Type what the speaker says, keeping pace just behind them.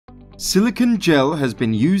Silicone gel has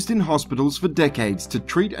been used in hospitals for decades to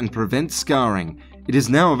treat and prevent scarring. It is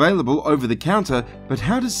now available over the counter, but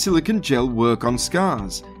how does silicone gel work on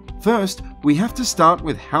scars? First, we have to start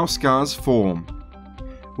with how scars form.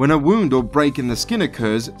 When a wound or break in the skin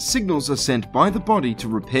occurs, signals are sent by the body to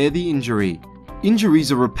repair the injury.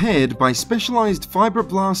 Injuries are repaired by specialized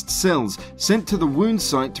fibroblast cells sent to the wound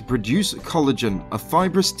site to produce collagen, a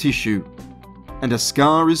fibrous tissue, and a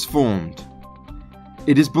scar is formed.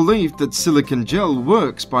 It is believed that silicone gel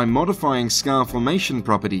works by modifying scar formation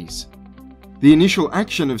properties. The initial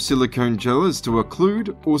action of silicone gel is to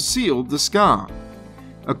occlude or seal the scar.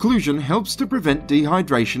 Occlusion helps to prevent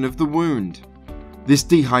dehydration of the wound. This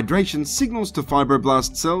dehydration signals to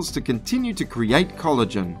fibroblast cells to continue to create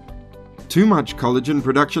collagen. Too much collagen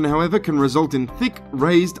production, however, can result in thick,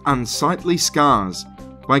 raised, unsightly scars.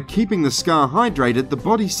 By keeping the scar hydrated, the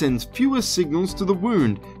body sends fewer signals to the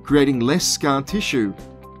wound, creating less scar tissue.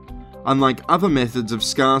 Unlike other methods of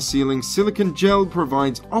scar sealing, silicone gel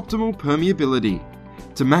provides optimal permeability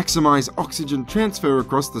to maximize oxygen transfer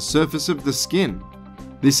across the surface of the skin.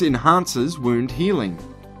 This enhances wound healing.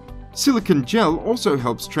 Silicone gel also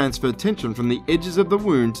helps transfer tension from the edges of the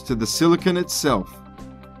wound to the silicone itself.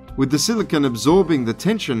 With the silicone absorbing the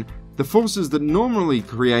tension, the forces that normally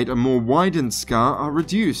create a more widened scar are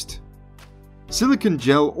reduced. Silicone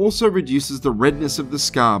gel also reduces the redness of the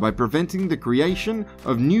scar by preventing the creation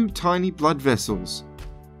of new tiny blood vessels.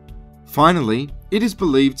 Finally, it is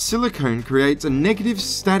believed silicone creates a negative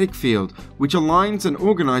static field which aligns and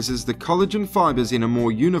organizes the collagen fibers in a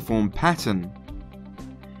more uniform pattern.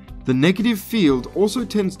 The negative field also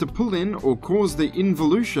tends to pull in or cause the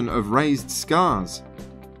involution of raised scars.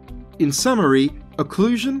 In summary,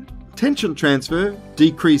 occlusion, tension transfer,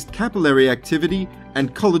 decreased capillary activity,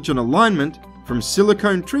 and collagen alignment from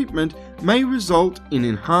silicone treatment may result in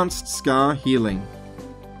enhanced scar healing.